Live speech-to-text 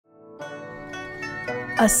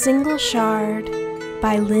A Single Shard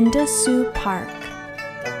by Linda Sue Park.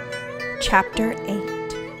 Chapter 8.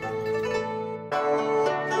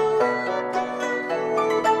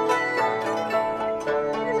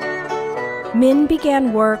 Min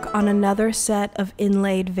began work on another set of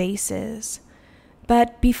inlaid vases,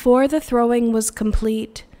 but before the throwing was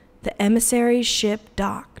complete, the emissary's ship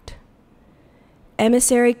docked.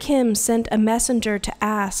 Emissary Kim sent a messenger to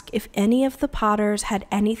ask if any of the potters had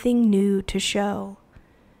anything new to show.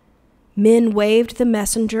 Min waved the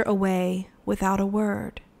messenger away without a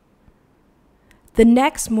word. The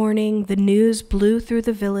next morning, the news blew through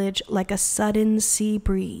the village like a sudden sea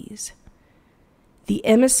breeze. The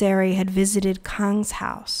emissary had visited Kang's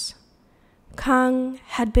house. Kang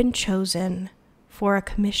had been chosen for a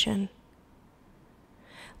commission.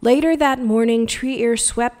 Later that morning, Tree Ear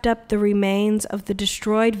swept up the remains of the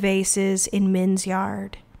destroyed vases in Min's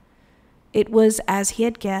yard. It was as he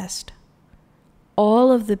had guessed.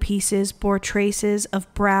 All of the pieces bore traces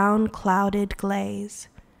of brown, clouded glaze.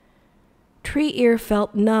 Tree Ear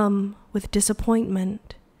felt numb with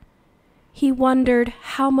disappointment. He wondered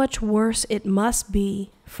how much worse it must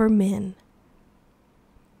be for Min.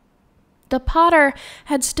 The potter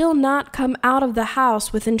had still not come out of the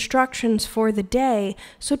house with instructions for the day,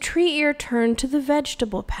 so Tree Ear turned to the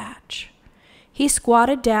vegetable patch. He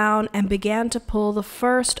squatted down and began to pull the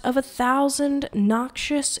first of 1,000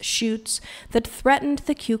 noxious shoots that threatened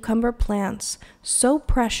the cucumber plants so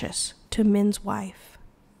precious to Min's wife.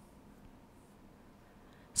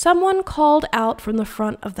 Someone called out from the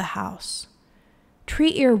front of the house.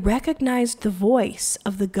 Tree Ear recognized the voice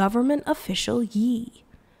of the government official Yi.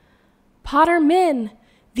 "Potter Min,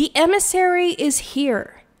 the emissary is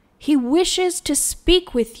here. He wishes to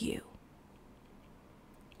speak with you."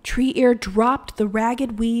 Tree Ear dropped the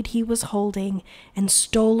ragged weed he was holding and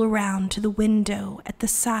stole around to the window at the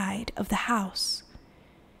side of the house.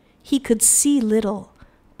 He could see little,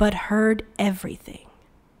 but heard everything.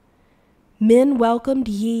 Min welcomed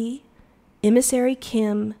Yi, Emissary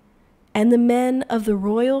Kim, and the men of the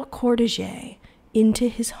royal cortege into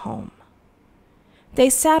his home. They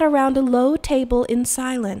sat around a low table in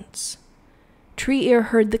silence. Tree Ear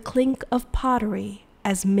heard the clink of pottery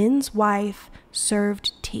as Min's wife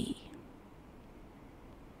served tea.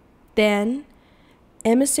 Then,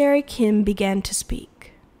 Emissary Kim began to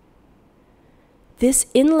speak. "This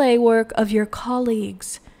inlay work of your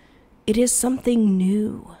colleagues, it is something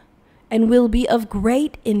new and will be of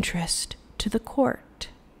great interest to the court."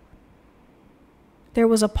 There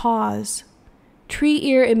was a pause. Tree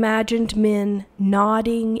Ear imagined Min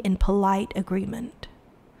nodding in polite agreement.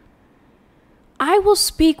 "I will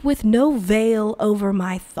speak with no veil over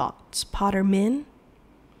my thoughts, Potter Min.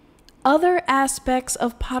 Other aspects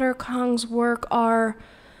of Potter Kang's work are,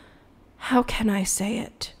 how can I say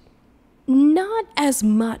it, not as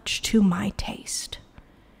much to my taste.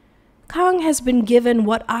 Kang has been given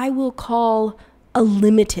what I will call a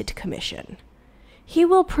limited commission. He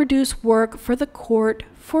will produce work for the court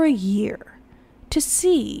for a year to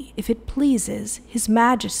see if it pleases His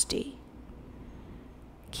Majesty."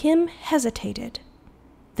 Kim hesitated,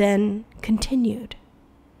 then continued.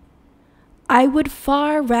 "I would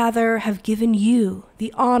far rather have given you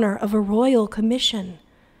the honor of a royal commission,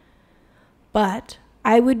 but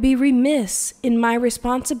I would be remiss in my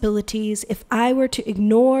responsibilities if I were to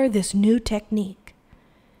ignore this new technique.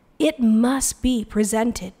 It must be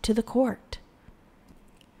presented to the court.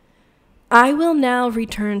 I will now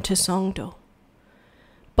return to Songdo.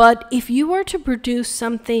 But if you were to produce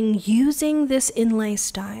something using this inlay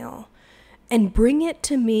style and bring it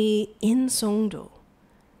to me in Songdo,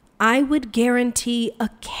 I would guarantee a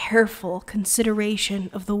careful consideration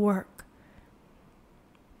of the work."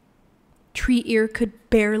 Tree Ear could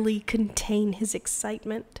barely contain his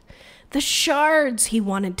excitement. "The shards," he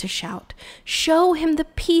wanted to shout. "Show him the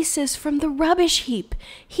pieces from the rubbish heap.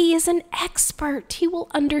 He is an expert. He will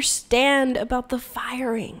understand about the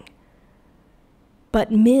firing." But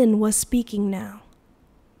Min was speaking now.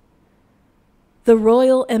 "The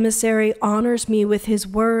royal emissary honors me with his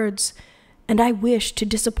words, and I wish to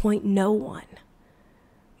disappoint no one.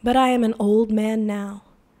 But I am an old man now.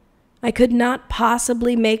 I could not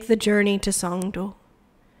possibly make the journey to Songdo.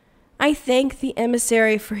 I thank the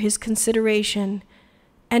emissary for his consideration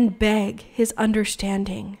and beg his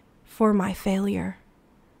understanding for my failure."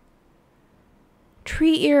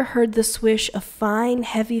 Tree Ear heard the swish of fine,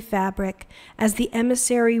 heavy fabric as the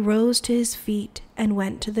emissary rose to his feet and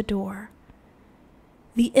went to the door.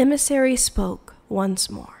 The emissary spoke once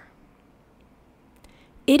more.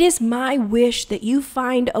 "It is my wish that you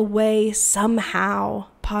find a way somehow,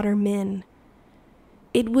 Potter Min.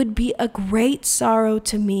 It would be a great sorrow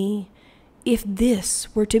to me if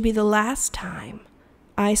this were to be the last time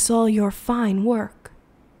I saw your fine work."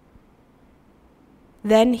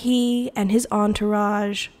 Then he and his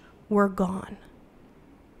entourage were gone.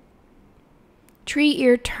 Tree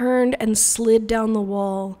Ear turned and slid down the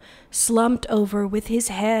wall, slumped over with his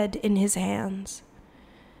head in his hands.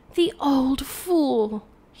 "The old fool,"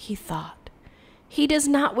 he thought. "He does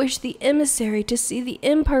not wish the emissary to see the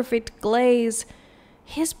imperfect glaze.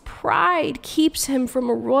 His pride keeps him from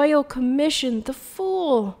a royal commission, the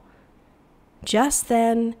fool." Just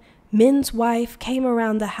then, Min's wife came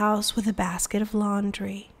around the house with a basket of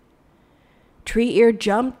laundry. Tree Ear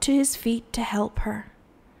jumped to his feet to help her.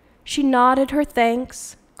 She nodded her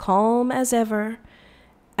thanks, calm as ever,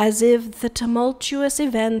 as if the tumultuous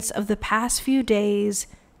events of the past few days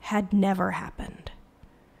had never happened.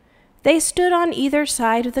 They stood on either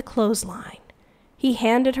side of the clothesline. He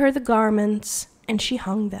handed her the garments, and she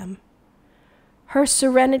hung them. Her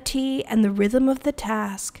serenity and the rhythm of the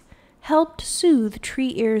task helped soothe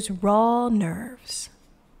Tree Ear's raw nerves.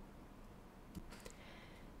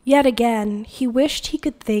 Yet again, he wished he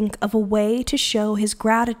could think of a way to show his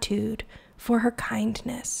gratitude for her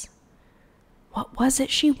kindness. What was it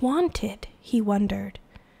she wanted, he wondered.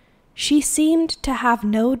 She seemed to have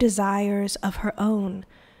no desires of her own,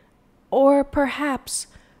 or perhaps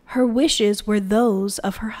her wishes were those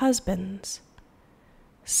of her husband's.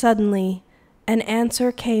 Suddenly, an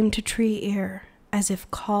answer came to Tree Ear, as if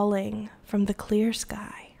calling from the clear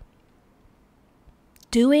sky.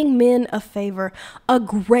 Doing Min a favor, a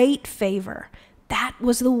great favor, that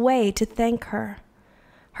was the way to thank her.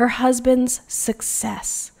 Her husband's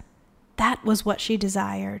success, that was what she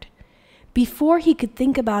desired. Before he could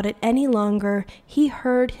think about it any longer, he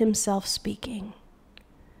heard himself speaking.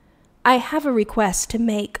 "I have a request to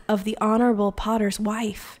make of the Honorable Potter's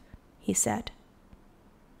wife," he said.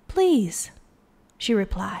 "Please," she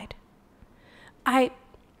replied. I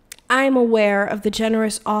am aware of the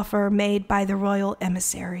generous offer made by the royal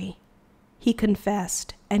emissary," he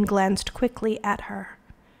confessed and glanced quickly at her.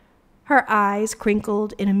 Her eyes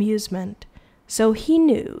crinkled in amusement, so he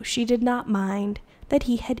knew she did not mind that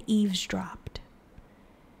he had eavesdropped.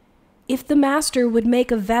 "If the master would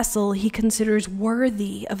make a vessel he considers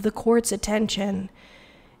worthy of the court's attention,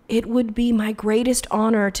 it would be my greatest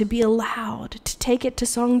honor to be allowed to take it to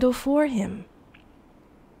Songdo for him."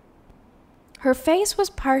 Her face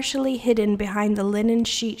was partially hidden behind the linen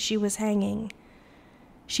sheet she was hanging.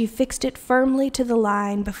 She fixed it firmly to the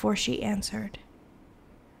line before she answered.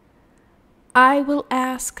 "I will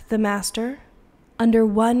ask the master under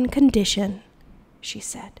one condition," she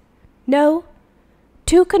said. "No,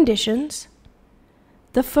 2 conditions.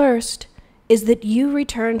 The first is that you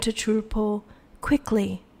return to Trulpo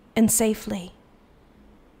quickly and safely."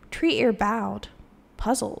 Tree Ear bowed,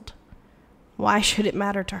 puzzled. Why should it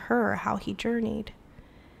matter to her how he journeyed?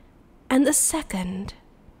 "And the second,"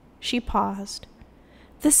 she paused,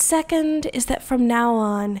 "the second is that from now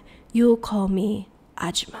on you'll call me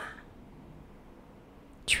Ajma."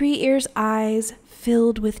 Tree Ear's eyes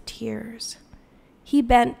filled with tears. He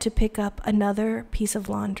bent to pick up another piece of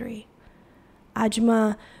laundry.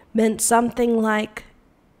 Ajma meant something like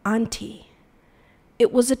auntie.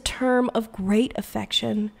 It was a term of great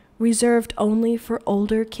affection reserved only for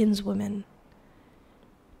older kinswomen.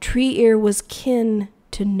 Tree Ear was kin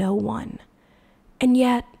to no one, and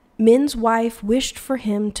yet Min's wife wished for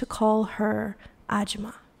him to call her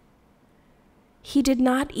Ajma. He did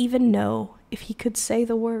not even know if he could say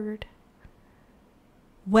the word.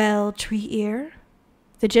 "Well, Tree Ear,"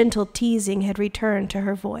 the gentle teasing had returned to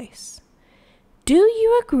her voice, "do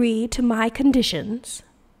you agree to my conditions?"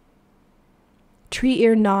 Tree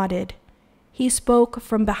Ear nodded. He spoke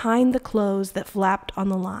from behind the clothes that flapped on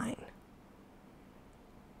the line.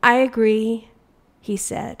 "I agree," he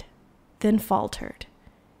said, then faltered.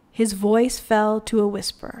 His voice fell to a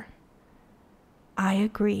whisper. "I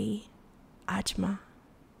agree, Ajma."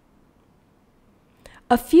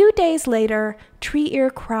 A few days later, Tree Ear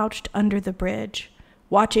crouched under the bridge,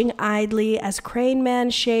 watching idly as Crane Man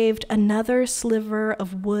shaved another sliver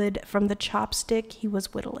of wood from the chopstick he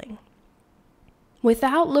was whittling.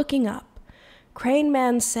 Without looking up, Crane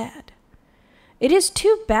Man said, "It is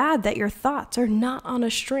too bad that your thoughts are not on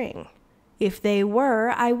a string. If they were,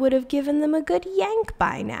 I would have given them a good yank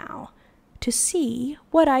by now, to see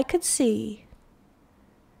what I could see."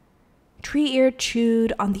 Tree Ear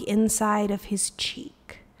chewed on the inside of his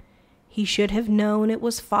cheek. He should have known it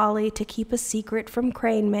was folly to keep a secret from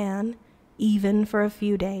Crane Man, even for a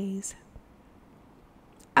few days.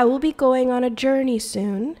 "I will be going on a journey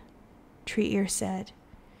soon," Tree Ear said.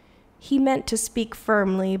 He meant to speak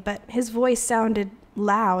firmly, but his voice sounded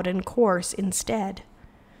loud and coarse instead.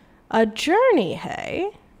 A journey,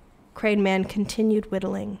 hey? Crane Man continued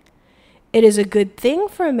whittling. It is a good thing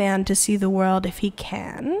for a man to see the world if he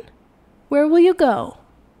can. Where will you go?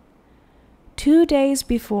 2 days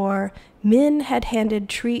before, Min had handed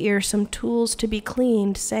Tree Ear some tools to be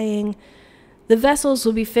cleaned, saying, "The vessels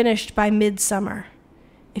will be finished by midsummer.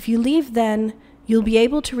 If you leave then, you'll be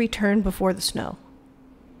able to return before the snow."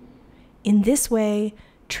 In this way,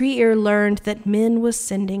 Tree Ear learned that Min was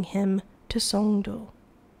sending him to Songdo.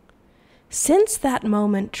 Since that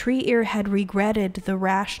moment, Tree Ear had regretted the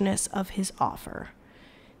rashness of his offer.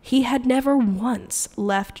 He had never once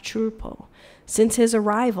left Chulpo since his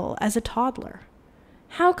arrival as a toddler.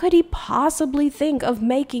 How could he possibly think of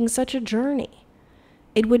making such a journey?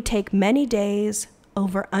 It would take many days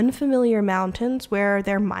over unfamiliar mountains where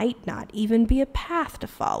there might not even be a path to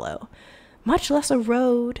follow, much less a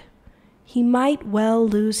road. He might well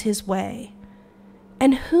lose his way.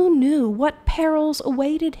 And who knew what perils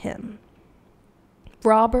awaited him?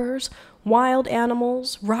 Robbers, wild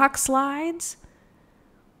animals, rock slides?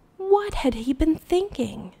 What had he been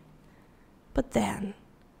thinking? But then,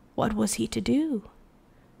 what was he to do?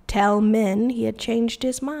 Tell Min he had changed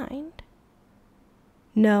his mind?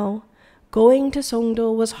 No, going to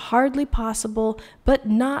Songdo was hardly possible, but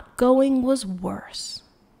not going was worse.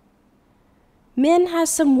 Min has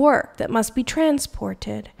some work that must be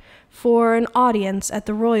transported for an audience at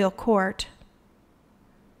the royal court.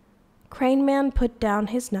 Crane Man put down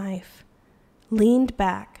his knife, leaned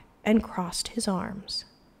back, and crossed his arms.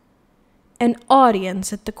 An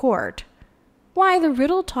audience at the court? Why the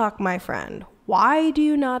riddle talk, my friend? Why do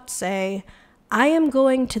you not say, "I am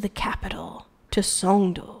going to the capital, to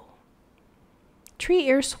Songdo"? Tree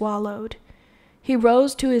Ear swallowed. He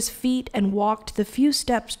rose to his feet and walked the few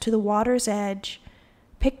steps to the water's edge,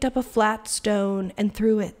 picked up a flat stone and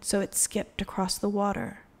threw it so it skipped across the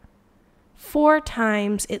water. 4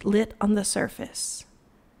 times it lit on the surface.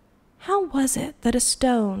 How was it that a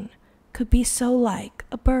stone could be so like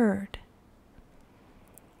a bird?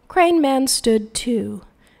 Crane Man stood too,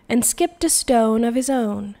 and skipped a stone of his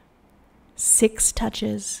own. 6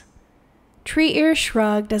 touches. Tree Ear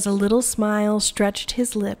shrugged as a little smile stretched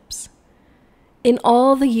his lips. In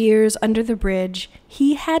all the years under the bridge,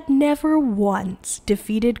 he had never once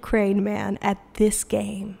defeated Crane Man at this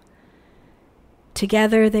game.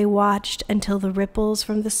 Together they watched until the ripples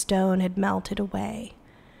from the stone had melted away.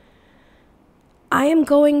 "I am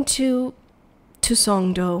going to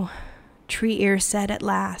Songdo," Tree Ear said at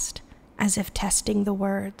last, as if testing the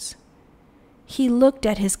words. He looked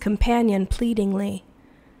at his companion pleadingly.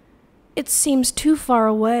 "It seems too far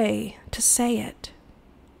away to say it."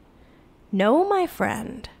 "No, my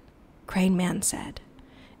friend," Crane Man said.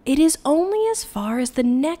 "It is only as far as the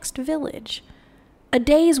next village. A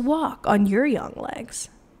day's walk on your young legs."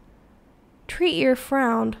 Tree Ear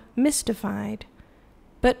frowned, mystified.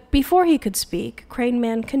 But before he could speak, Crane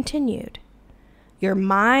Man continued. "Your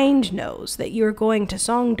mind knows that you are going to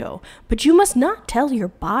Songdo, but you must not tell your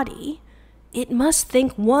body. It must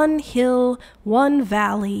think one hill, one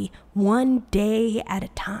valley, one day at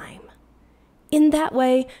a time. In that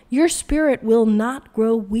way, your spirit will not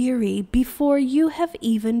grow weary before you have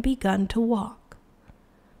even begun to walk.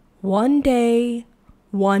 One day,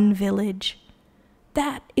 one village.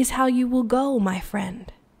 That is how you will go, my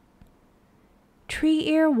friend." Tree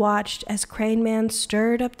Ear watched as Crane Man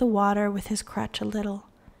stirred up the water with his crutch a little.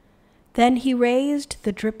 Then he raised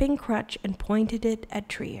the dripping crutch and pointed it at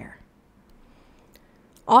Tree Ear.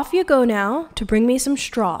 "Off you go now to bring me some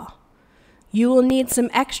straw. You will need some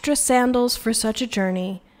extra sandals for such a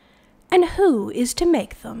journey, and who is to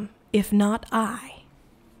make them, if not I?"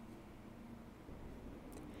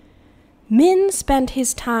 Min spent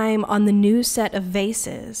his time on the new set of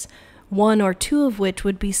vases, 1 or 2 of which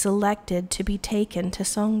would be selected to be taken to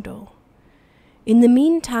Songdo. In the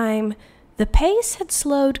meantime, the pace had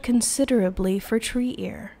slowed considerably for Tree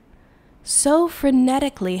Ear. So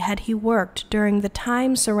frenetically had he worked during the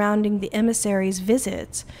time surrounding the emissary's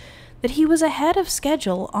visits that he was ahead of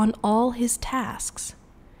schedule on all his tasks.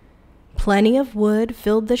 Plenty of wood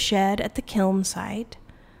filled the shed at the kiln site.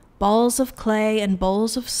 Balls of clay and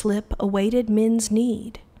bowls of slip awaited Min's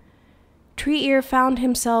need. Tree Ear found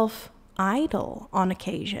himself idle on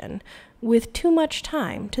occasion, with too much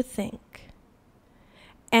time to think.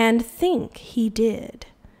 And think he did,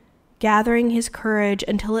 gathering his courage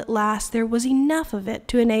until at last there was enough of it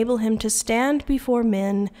to enable him to stand before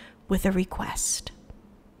Min with a request.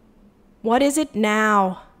 "What is it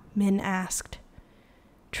now?" Min asked.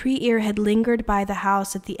 Tree Ear had lingered by the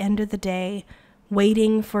house at the end of the day,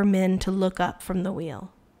 waiting for Min to look up from the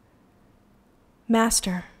wheel.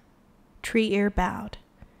 "Master," Tree Ear bowed,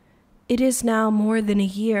 It is now more than a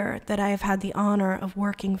year that I have had the honor of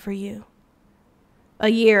working for you. A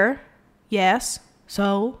year? Yes.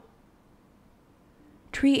 So?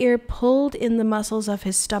 Tree Ear pulled in the muscles of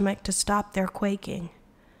his stomach to stop their quaking.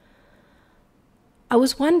 I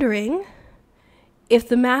was wondering if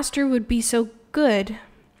the master would be so good.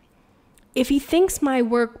 If he thinks my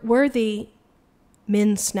work worthy,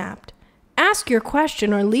 Min snapped. Ask your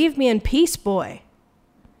question or leave me in peace, boy.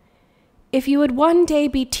 If you would one day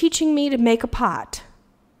be teaching me to make a pot.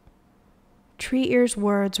 Tree Ear's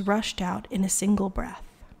words rushed out in a single breath.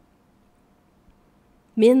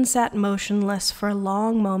 Min sat motionless for a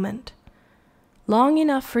long moment, long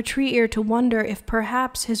enough for Tree Ear to wonder if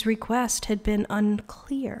perhaps his request had been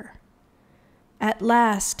unclear. At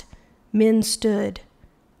last, Min stood,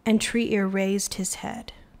 and Tree Ear raised his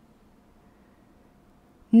head.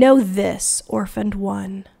 Know this, orphaned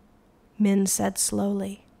one, Min said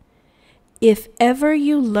slowly. If ever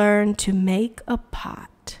you learn to make a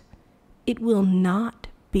pot, it will not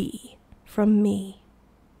be from me.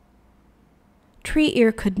 Tree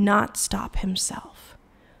Ear could not stop himself.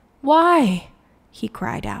 Why? He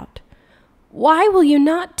cried out. Why will you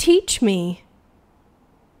not teach me?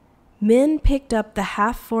 Min picked up the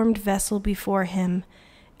half-formed vessel before him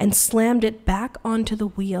and slammed it back onto the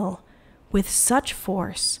wheel with such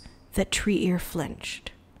force that Tree Ear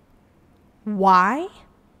flinched. Why?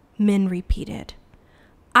 Min repeated.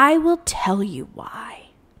 I will tell you why.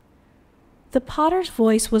 The potter's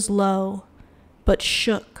voice was low, but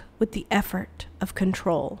shook with the effort of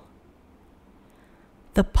control.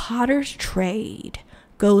 The potter's trade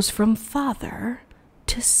goes from father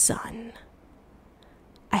to son.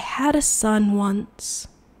 I had a son once.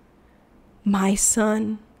 My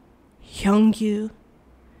son, Hyungyu.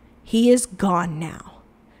 He is gone now.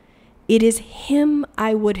 It is him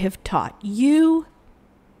I would have taught you.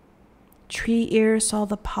 Tree Ear saw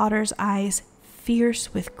the potter's eyes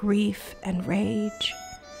fierce with grief and rage.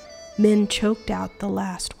 Min choked out the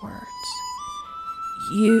last words.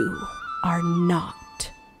 You are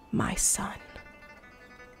not my son.